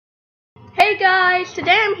guys,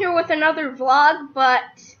 today I'm here with another vlog, but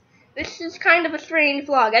this is kind of a strange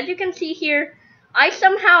vlog. As you can see here, I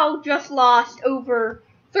somehow just lost over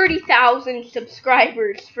 30,000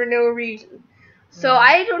 subscribers for no reason. So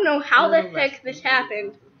I don't know how the heck this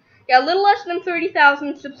happened. Yeah, a little less than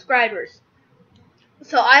 30,000 subscribers.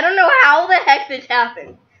 So I don't know how the heck this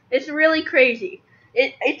happened. It's really crazy.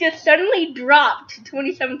 It just suddenly dropped to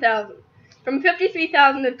 27,000. From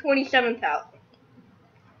 53,000 to 27,000.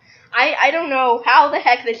 I don't know how the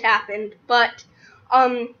heck this happened, but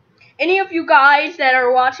any of you guys that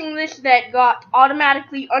are watching this that got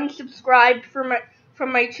automatically unsubscribed from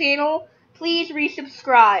my channel, please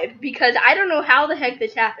resubscribe, because I don't know how the heck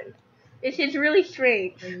this happened. This is really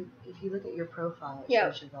strange. And if you look at your profile, it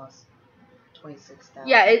shows you lost 26,000.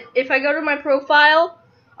 Yeah, if I go to my profile,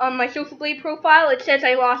 my Social Blade profile, it says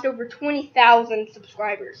I lost over 20,000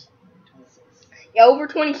 subscribers. 26. Yeah, over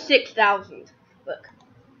 26,000. Look.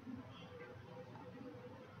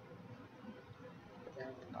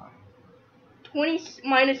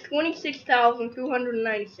 Minus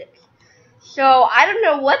 26,296. So I don't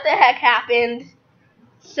know what the heck happened.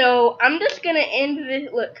 So I'm just gonna end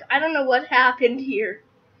this. Look, I don't know what happened here.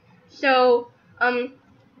 So I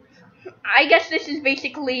guess this is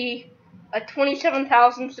basically a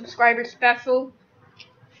 27,000 subscriber special. Let's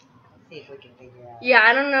see if we can figure out. Yeah,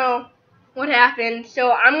 I don't know what happened.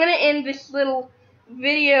 So I'm gonna end this little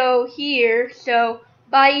video here. So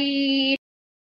bye.